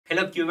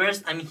Hello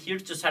Cubers, I'm here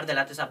to share the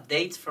latest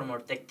updates from our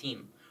tech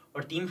team.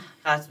 Our team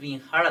has been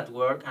hard at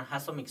work and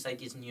has some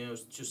exciting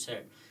news to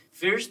share.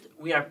 First,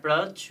 we are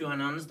proud to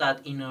announce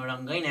that in our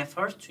ongoing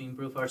efforts to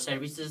improve our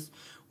services,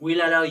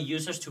 we'll allow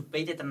users to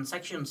pay the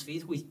transactions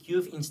fees with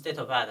KUBE instead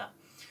of ADA.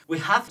 We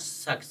have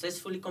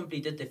successfully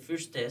completed the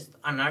first test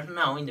and are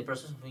now in the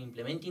process of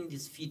implementing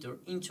this feature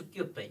into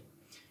KubePay.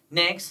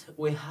 Next,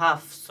 we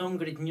have some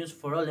great news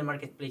for all the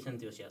marketplace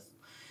enthusiasts.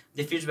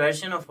 The first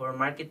version of our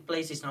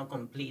marketplace is now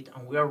complete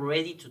and we are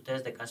ready to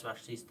test the cashback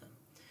system.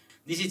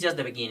 This is just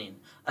the beginning,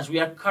 as we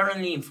are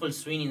currently in full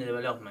swing in the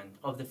development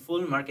of the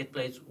full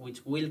marketplace,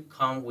 which will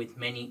come with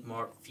many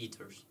more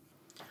features.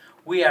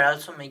 We are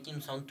also making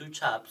some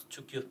touch-ups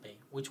to KubePay,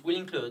 which will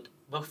include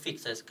bug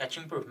fixes, cache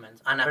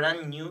improvements, and a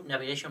brand new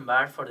navigation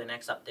bar for the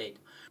next update.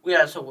 We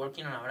are also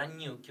working on a brand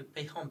new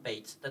KubePay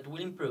homepage that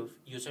will improve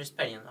user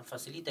experience and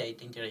facilitate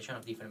the integration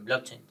of different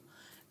blockchains.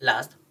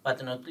 Last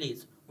but not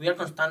least, we are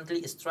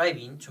constantly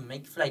striving to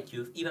make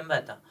FlyKube even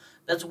better.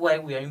 That's why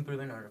we are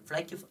improving our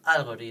FlyKube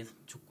algorithm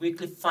to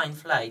quickly find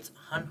flights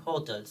and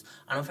hotels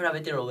and offer a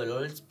better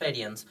overall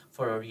experience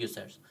for our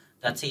users.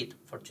 That's it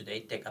for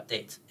today's tech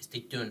updates.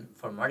 Stay tuned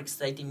for more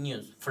exciting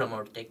news from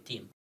our tech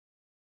team.